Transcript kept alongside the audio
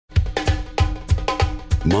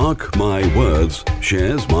Mark My Words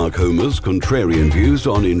shares Mark Homer's contrarian views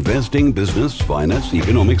on investing, business, finance,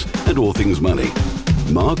 economics, and all things money.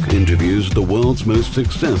 Mark interviews the world's most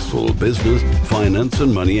successful business, finance,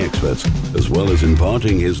 and money experts, as well as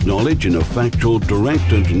imparting his knowledge in a factual,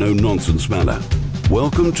 direct, and no-nonsense manner.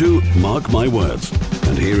 Welcome to Mark My Words,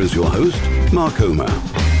 and here is your host, Mark Homer.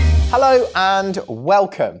 Hello and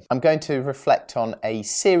welcome. I'm going to reflect on a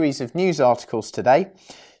series of news articles today.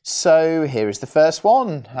 So here is the first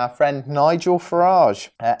one. Our friend Nigel Farage,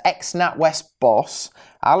 ex-NatWest boss,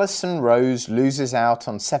 Alison Rose loses out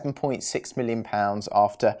on £7.6 million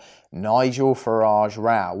after Nigel Farage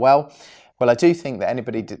row. Well, I do think that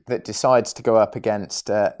anybody that decides to go up against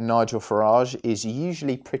Nigel Farage is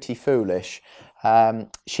usually pretty foolish.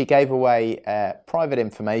 She gave away private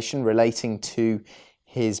information relating to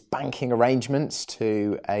his banking arrangements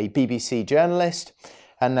to a BBC journalist,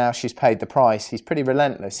 and now she's paid the price. He's pretty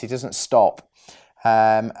relentless. He doesn't stop.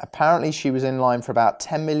 Apparently she was in line for about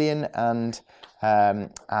 10 million, and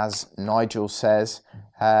as Nigel says,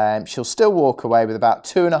 she'll still walk away with about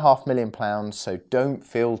 £2.5 million, so don't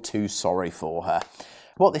feel too sorry for her.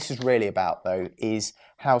 What this is really about, though, is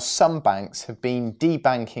how some banks have been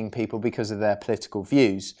debanking people because of their political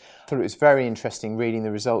views. I thought it was very interesting reading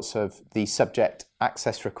the results of the subject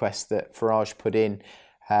access request that Farage put in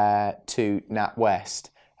to NatWest,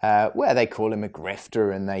 where they call him a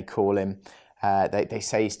grifter and they call him, they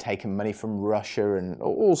say he's taken money from Russia and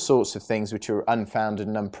all sorts of things which are unfounded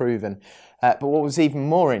and unproven. But what was even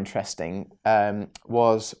more interesting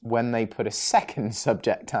was when they put a second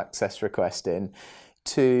subject access request in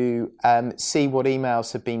to see what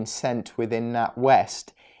emails have been sent within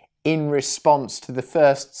NatWest in response to the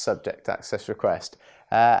first subject access request.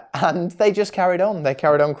 And they just carried on. They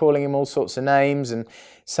carried on calling him all sorts of names and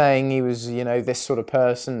saying he was, this sort of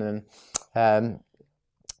person, and,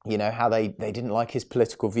 how they didn't like his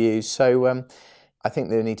political views. So I think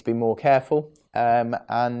they need to be more careful.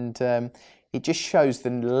 And it just shows the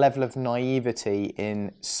level of naivety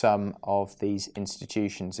in some of these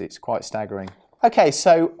institutions. It's quite staggering. Okay,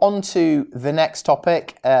 so on to the next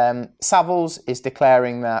topic. Savills is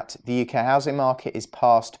declaring that the UK housing market is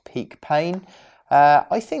past peak pain.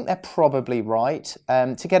 I think they're probably right.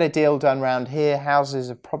 To get a deal done around here, houses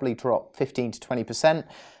have probably dropped 15 to 20%.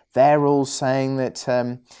 They're all saying that,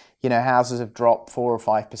 houses have dropped 4 or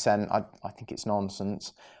 5%. I think it's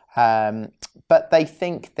nonsense. But they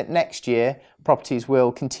think that next year, properties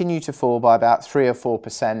will continue to fall by about 3 or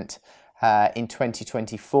 4% in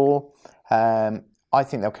 2024. I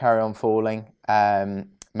think they'll carry on falling.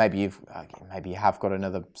 Maybe you have got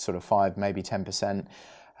another sort of 5, maybe 10%.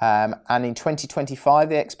 And in 2025,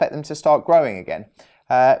 they expect them to start growing again,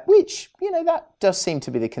 which, that does seem to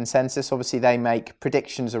be the consensus. Obviously, they make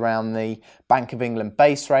predictions around the Bank of England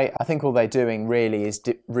base rate. I think all they're doing really is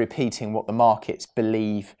repeating what the markets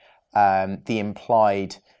believe the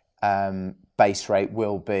implied base rate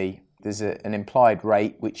will be. There's an implied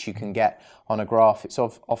rate which you can get on a graph. It's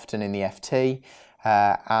often in the FT,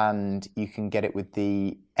 and you can get it with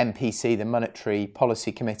the MPC, the Monetary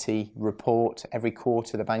Policy Committee report. Every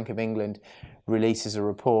quarter, the Bank of England releases a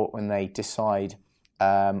report when they decide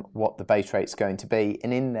what the base rate's going to be.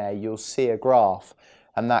 And in there, you'll see a graph.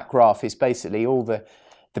 And that graph is basically all the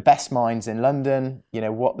best minds in London,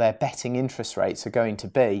 what their betting interest rates are going to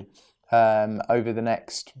be over the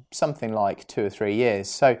next something like 2 or 3 years.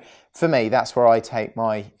 So for me, that's where I take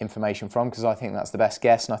my information from, because I think that's the best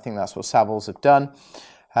guess, and I think that's what Savills have done.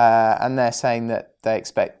 And they're saying that they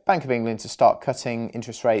expect Bank of England to start cutting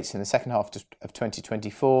interest rates in the second half of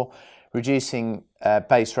 2024, reducing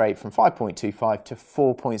base rate from 5.25 to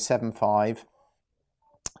 4.75.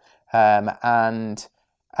 And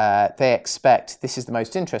they expect, this is the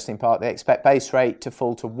most interesting part, they expect base rate to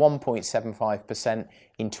fall to 1.75%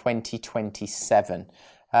 in 2027.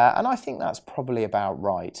 And I think that's probably about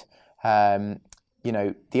right. The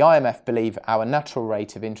IMF believe our natural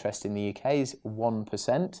rate of interest in the UK is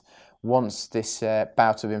 1%. Once this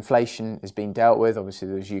bout of inflation has been dealt with, obviously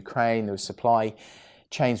there was Ukraine, there was supply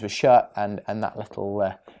chains were shut, and that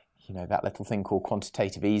little that little thing called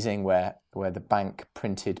quantitative easing, where the bank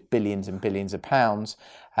printed billions and billions of pounds,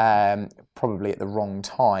 probably at the wrong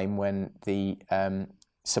time when the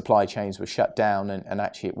supply chains were shut down, and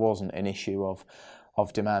actually it wasn't an issue of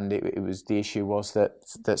demand. It was, the issue was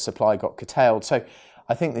that supply got curtailed. So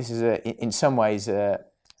I think this is in some ways an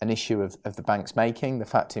issue of the bank's making. The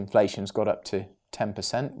fact inflation's got up to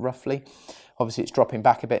 10% roughly. Obviously it's dropping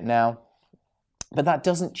back a bit now, but that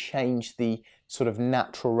doesn't change the sort of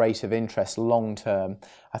natural rate of interest long term.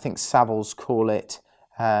 I think Savills call it,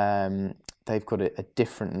 they've got a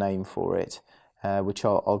different name for it, which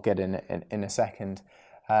I'll get in a second.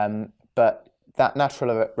 But that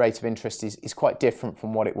natural rate of interest is quite different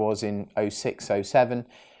from what it was in 06, 07.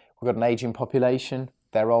 We've got an ageing population,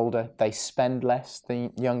 they're older, they spend less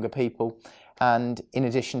than younger people. And in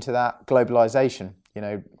addition to that, globalisation.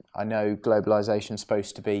 I know globalisation is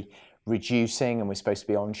supposed to be reducing and we're supposed to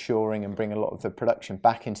be onshoring and bring a lot of the production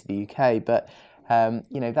back into the UK, but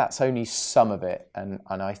that's only some of it. And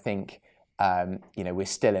I think, we're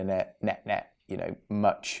still in a net,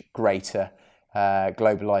 much greater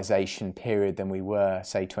globalisation period than we were,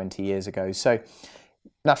 say, 20 years ago. So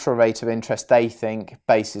natural rate of interest, they think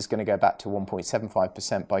base is going to go back to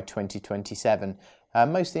 1.75% by 2027.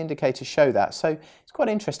 Most of the indicators show that. So it's quite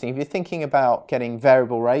interesting. If you're thinking about getting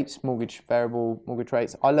variable rates, variable mortgage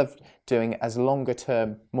rates, I love doing as longer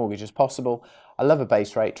term mortgage as possible. I love a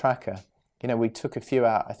base rate tracker. We took a few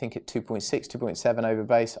out, I think at 2.6, 2.7 over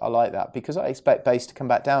base. I like that because I expect base to come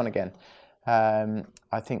back down again. I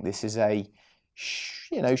think this is a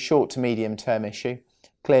short to medium term issue.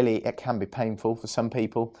 Clearly, it can be painful for some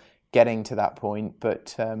people getting to that point,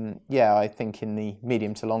 but I think in the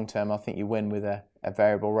medium to long term, I think you win with a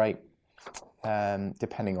variable rate,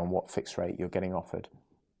 depending on what fixed rate you're getting offered.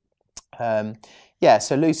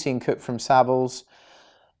 So Lucy and Cook from Savills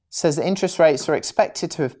says that interest rates are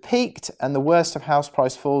expected to have peaked and the worst of house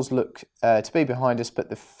price falls look to be behind us, but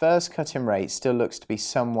the first cut in rates still looks to be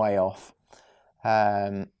some way off.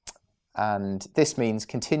 And this means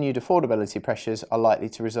continued affordability pressures are likely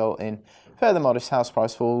to result in further modest house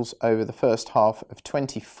price falls over the first half of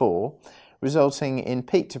 24, resulting in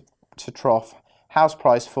peak to trough house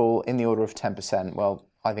price fall in the order of 10%. Well,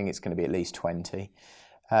 I think it's going to be at least 20,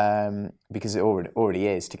 because it already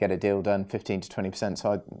is to get a deal done, 15 to 20%.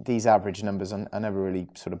 So these average numbers, I never really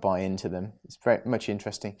sort of buy into them. It's very much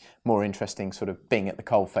more interesting sort of being at the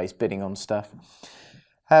coalface, bidding on stuff.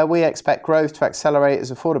 We expect growth to accelerate as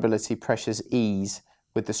affordability pressures ease,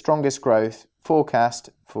 with the strongest growth forecast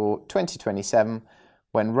for 2027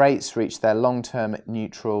 when rates reach their long-term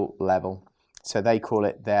neutral level. So they call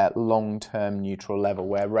it their long-term neutral level,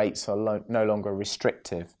 where rates are no longer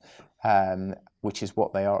restrictive, which is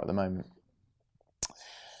what they are at the moment.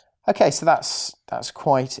 Okay, so that's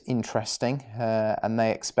quite interesting, and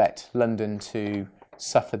they expect London to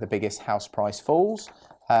suffer the biggest house price falls.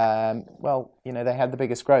 They had the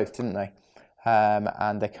biggest growth, didn't they?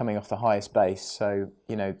 And they're coming off the highest base. So,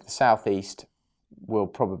 the southeast will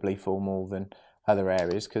probably fall more than other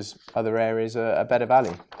areas because other areas are a better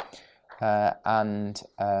value and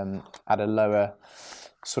at a lower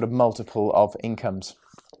sort of multiple of incomes.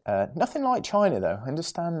 Nothing like China, though. I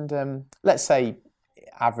understand, let's say,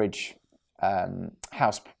 average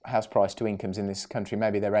house price to incomes in this country,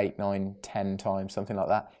 maybe they're 8, 9, 10 times, something like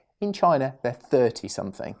that. In China, they're 30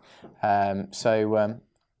 something.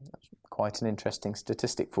 Quite an interesting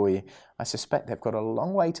statistic for you. I suspect they've got a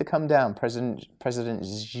long way to come down. President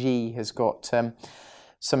Xi has got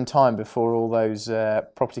some time before all those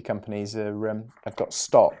property companies have got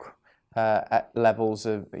stock at levels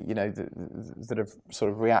of that have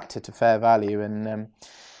sort of reacted to fair value, and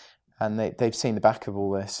they've seen the back of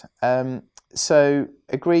all this. So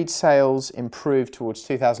agreed sales improved towards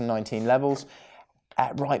 2019 levels.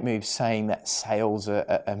 Rightmove saying that sales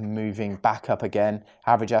are moving back up again.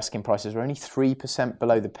 Average asking prices are only 3%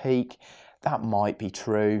 below the peak. That might be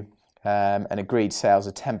true. And agreed sales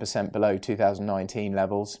are 10% below 2019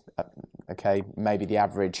 levels. Okay, maybe the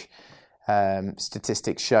average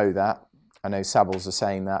statistics show that. I know Savills are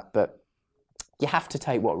saying that, but you have to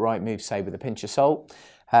take what Rightmove say with a pinch of salt.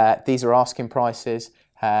 These are asking prices.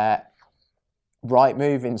 Rightmove,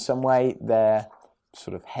 in some way, they're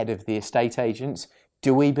sort of head of the estate agents.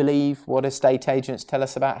 Do we believe what estate agents tell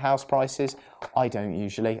us about house prices? I don't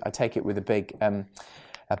usually. I take it with a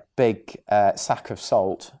big sack of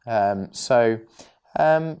salt. I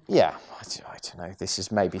don't know. This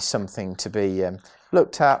is maybe something to be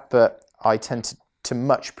looked at, but I tend to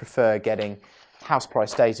much prefer getting house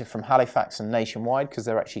price data from Halifax and Nationwide because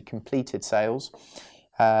they're actually completed sales.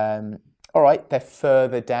 All right, they're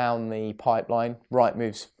further down the pipeline.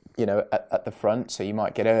 Rightmove's at the front, so you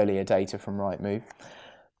might get earlier data from Rightmove.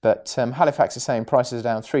 But Halifax is saying prices are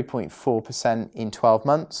down 3.4% in 12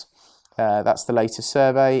 months. That's the latest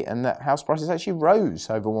survey, and that house prices actually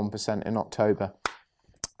rose over 1% in October.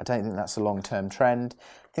 I don't think that's a long-term trend.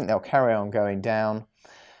 I think they'll carry on going down.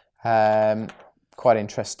 Quite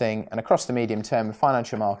interesting. And across the medium term, the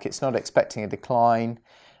financial market's not expecting a decline.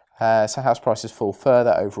 So house prices fall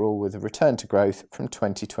further overall with a return to growth from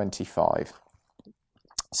 2025.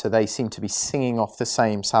 So they seem to be singing off the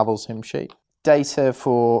same Savills hymn sheet. Data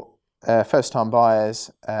for first-time buyers,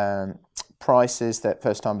 prices that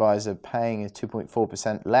first-time buyers are paying is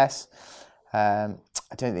 2.4% less. I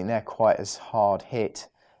don't think they're quite as hard hit,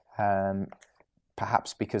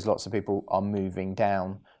 perhaps because lots of people are moving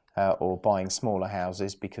down or buying smaller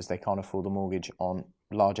houses because they can't afford the mortgage on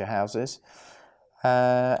larger houses.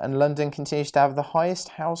 And London continues to have the highest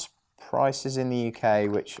house prices in the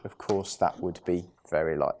UK, which of course that would be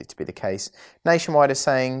very likely to be the case. Nationwide is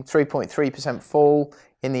saying 3.3% fall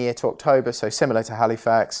in the year to October, so similar to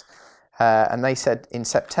Halifax. And they said in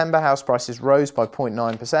September house prices rose by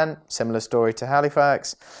 0.9%, similar story to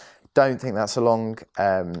Halifax. Don't think that's a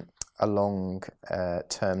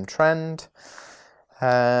long-term trend.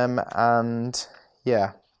 And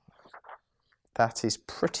yeah, that is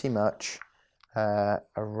pretty much a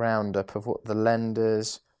roundup of what the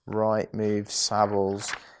lenders, Rightmove,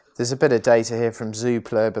 Savills. There's a bit of data here from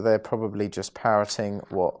Zoopla, but they're probably just parroting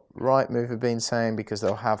what Rightmove have been saying because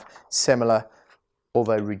they'll have similar,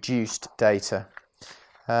 although reduced data.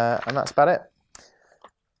 And that's about it.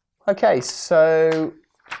 Okay, so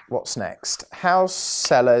what's next? House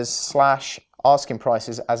sellers slash asking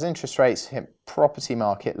prices as interest rates hit property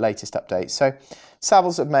market, latest update. So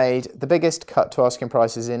Savills have made the biggest cut to asking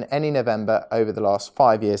prices in any November over the last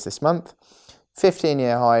 5 years this month.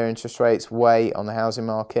 15-year higher interest rates weigh on the housing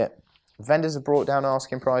market. Vendors have brought down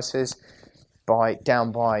asking prices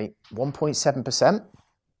down by 1.7%,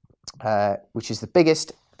 which is the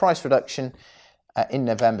biggest price reduction in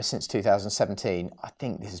November since 2017. I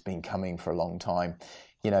think this has been coming for a long time.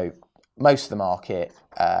 You know, most of the market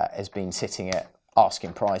has been sitting at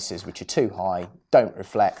asking prices which are too high, don't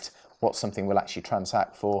reflect what something will actually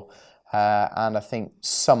transact for, and I think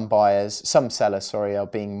some sellers, are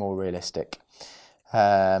being more realistic.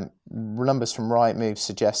 Numbers from Rightmove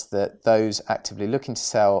suggest that those actively looking to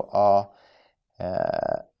sell are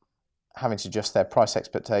having to adjust their price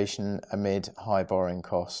expectation amid high borrowing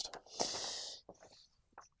cost.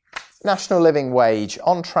 National living wage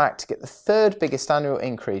on track to get the third biggest annual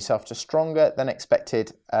increase after stronger than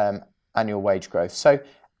expected annual wage growth. So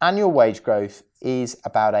annual wage growth is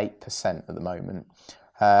about 8% at the moment.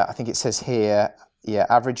 I think it says here,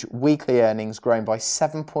 average weekly earnings grown by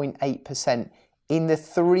 7.8% in the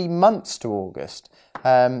 3 months to August.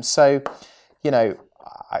 So, you know,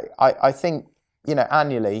 I think, you know,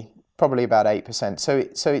 annually, probably about 8%. So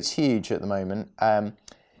it's huge at the moment.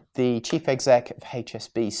 The chief exec of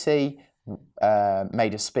HSBC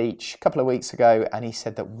made a speech a couple of weeks ago, and he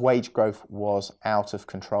said that wage growth was out of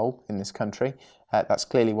control in this country. That's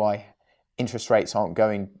clearly why interest rates aren't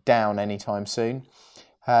going down anytime soon.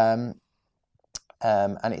 And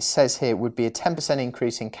it says here it would be a 10%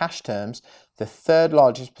 increase in cash terms, the third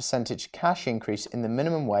largest percentage cash increase in the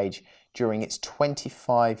minimum wage during its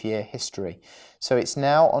 25-year history. So it's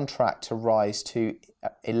now on track to rise to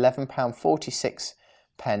 £11.46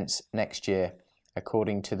 next year,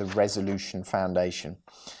 according to the Resolution Foundation.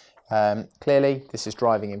 Clearly, this is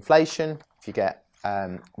driving inflation. If you get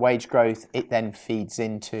wage growth, it then feeds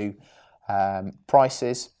into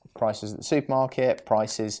prices at the supermarket,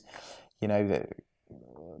 prices, you know, the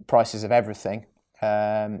prices of everything.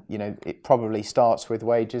 You know, it probably starts with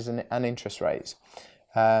wages and interest rates.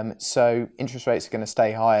 So interest rates are going to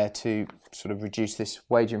stay higher to sort of reduce this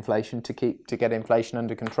wage inflation to get inflation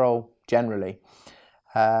under control generally.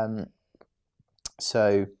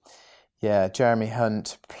 So, yeah, Jeremy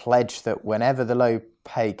Hunt pledged that whenever the Low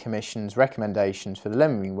Pay Commission's recommendations for the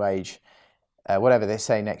living wage, whatever they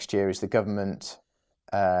say next year, is the government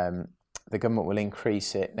will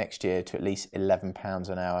increase it next year to at least £11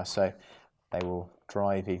 an hour. So they will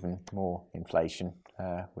drive even more inflation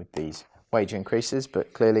with these wage increases.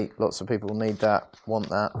 But clearly, lots of people need that, want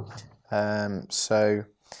that. So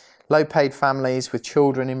low-paid families with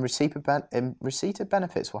children in receipt of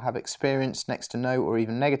benefits will have experienced next to no or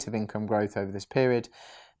even negative income growth over this period,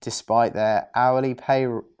 despite their hourly pay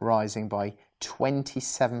rising by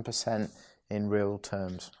 27% in real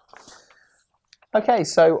terms. Okay,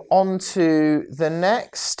 so on to the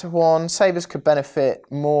next one. Savers could benefit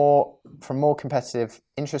more from more competitive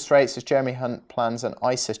interest rates as Jeremy Hunt plans an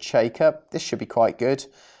ISA shake-up. This should be quite good.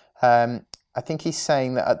 I think he's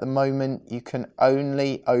saying that at the moment you can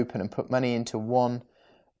only open and put money into one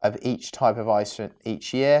of each type of ISA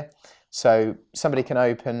each year. So somebody can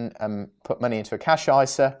open and put money into a cash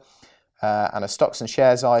ISA and a stocks and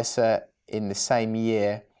shares ISA in the same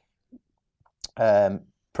year,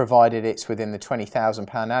 provided it's within the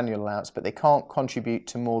 £20,000 annual allowance, but they can't contribute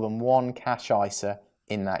to more than one cash ISA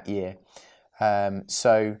in that year.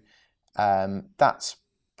 So that's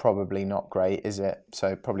probably not great, is it? So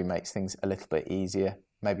it probably makes things a little bit easier,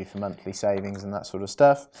 maybe for monthly savings and that sort of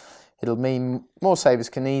stuff. It'll mean more savers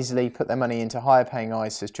can easily put their money into higher paying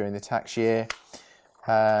ISAs during the tax year.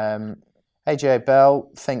 AJ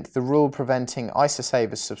Bell think the rule preventing ISA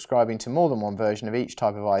savers subscribing to more than one version of each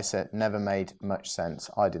type of ISA never made much sense.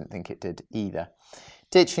 I didn't think it did either.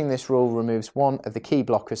 Ditching this rule removes one of the key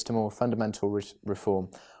blockers to more fundamental reform.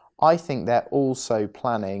 I think they're also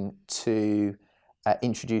planning to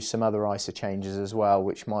introduce some other ISA changes as well,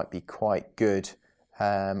 which might be quite good.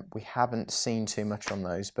 We haven't seen too much on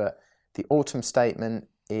those, but the autumn statement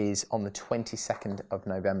is on the 22nd of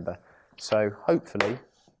November. So hopefully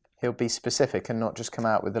he'll be specific and not just come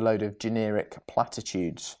out with a load of generic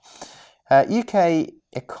platitudes. UK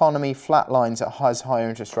economy flatlines at higher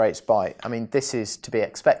interest rates bite. I mean, this is to be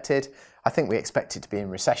expected. I think we expect it to be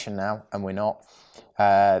in recession now, and we're not.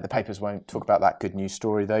 The papers won't talk about that good news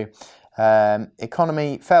story though.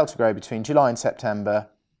 Economy failed to grow between July and September.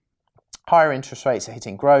 Higher interest rates are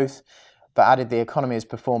hitting growth, but added the economy has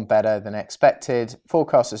performed better than expected.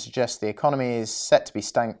 Forecasters suggest the economy is set to be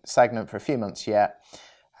stagnant for a few months yet,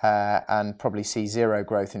 and probably see zero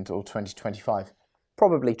growth until 2025.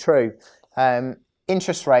 Probably true.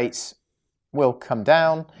 Interest rates will come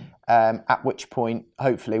down, at which point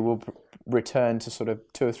hopefully we'll return to sort of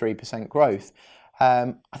 2 or 3% growth.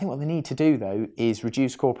 I think what they need to do though is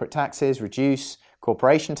reduce corporate taxes, reduce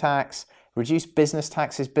corporation tax, reduce business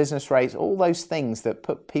taxes, business rates, all those things that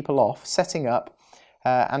put people off setting up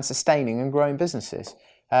and sustaining and growing businesses,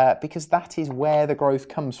 because that is where the growth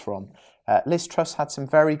comes from. Liz Truss had some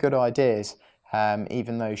very good ideas,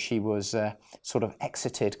 even though she was sort of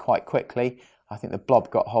exited quite quickly. I think the blob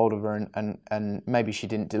got hold of her and maybe she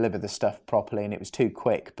didn't deliver the stuff properly and it was too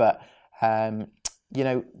quick. But, you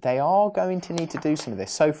know, they are going to need to do some of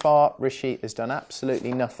this. So far, Rishi has done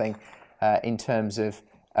absolutely nothing in terms of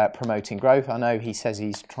promoting growth. I know he says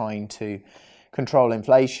he's trying to control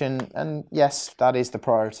inflation, and yes, that is the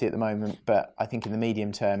priority at the moment, but I think in the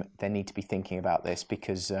medium term they need to be thinking about this,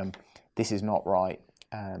 because this is not right.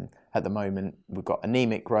 At the moment we've got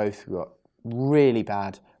anemic growth, we've got really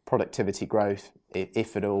bad productivity growth,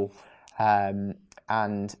 if at all,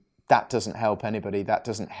 and that doesn't help anybody. That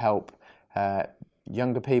doesn't help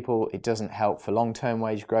younger people, it doesn't help for long-term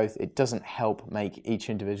wage growth, it doesn't help make each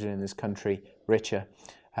individual in this country richer.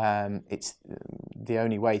 It's the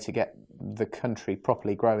only way to get the country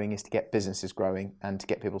properly growing is to get businesses growing and to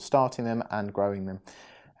get people starting them and growing them.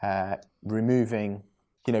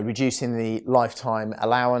 Reducing the lifetime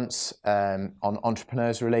allowance on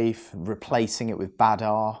entrepreneurs relief, replacing it with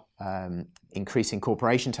BADR, increasing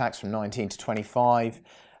corporation tax from 19 to 25,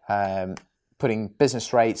 putting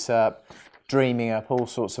business rates up, dreaming up all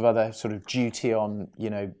sorts of other sort of duty on,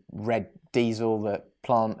 red diesel that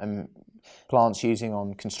plants using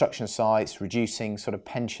on construction sites, reducing sort of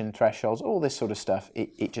pension thresholds, all this sort of stuff.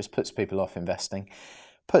 It just puts people off investing,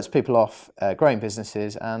 puts people off growing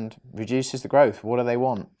businesses and reduces the growth. What do they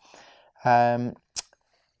want?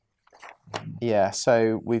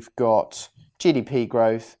 So we've got GDP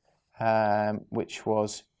growth, which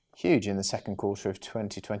was huge in the second quarter of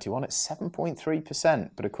 2021 at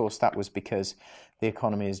 7.3%. But of course, that was because the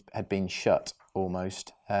economy had been shut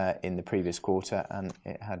almost in the previous quarter and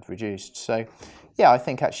it had reduced. So, I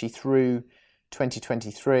think actually through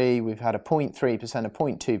 2023, we've had a 0.3%, a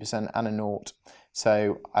 0.2% and a 0.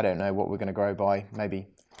 So I don't know what we're going to grow by, maybe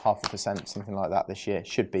 0.5%, something like that this year.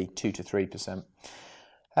 Should be 2 to 3%.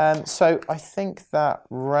 So I think that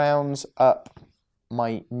rounds up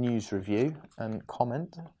my news review and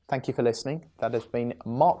comment. Thank you for listening. That has been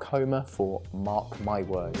Mark Homer for Mark My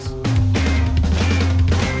Words.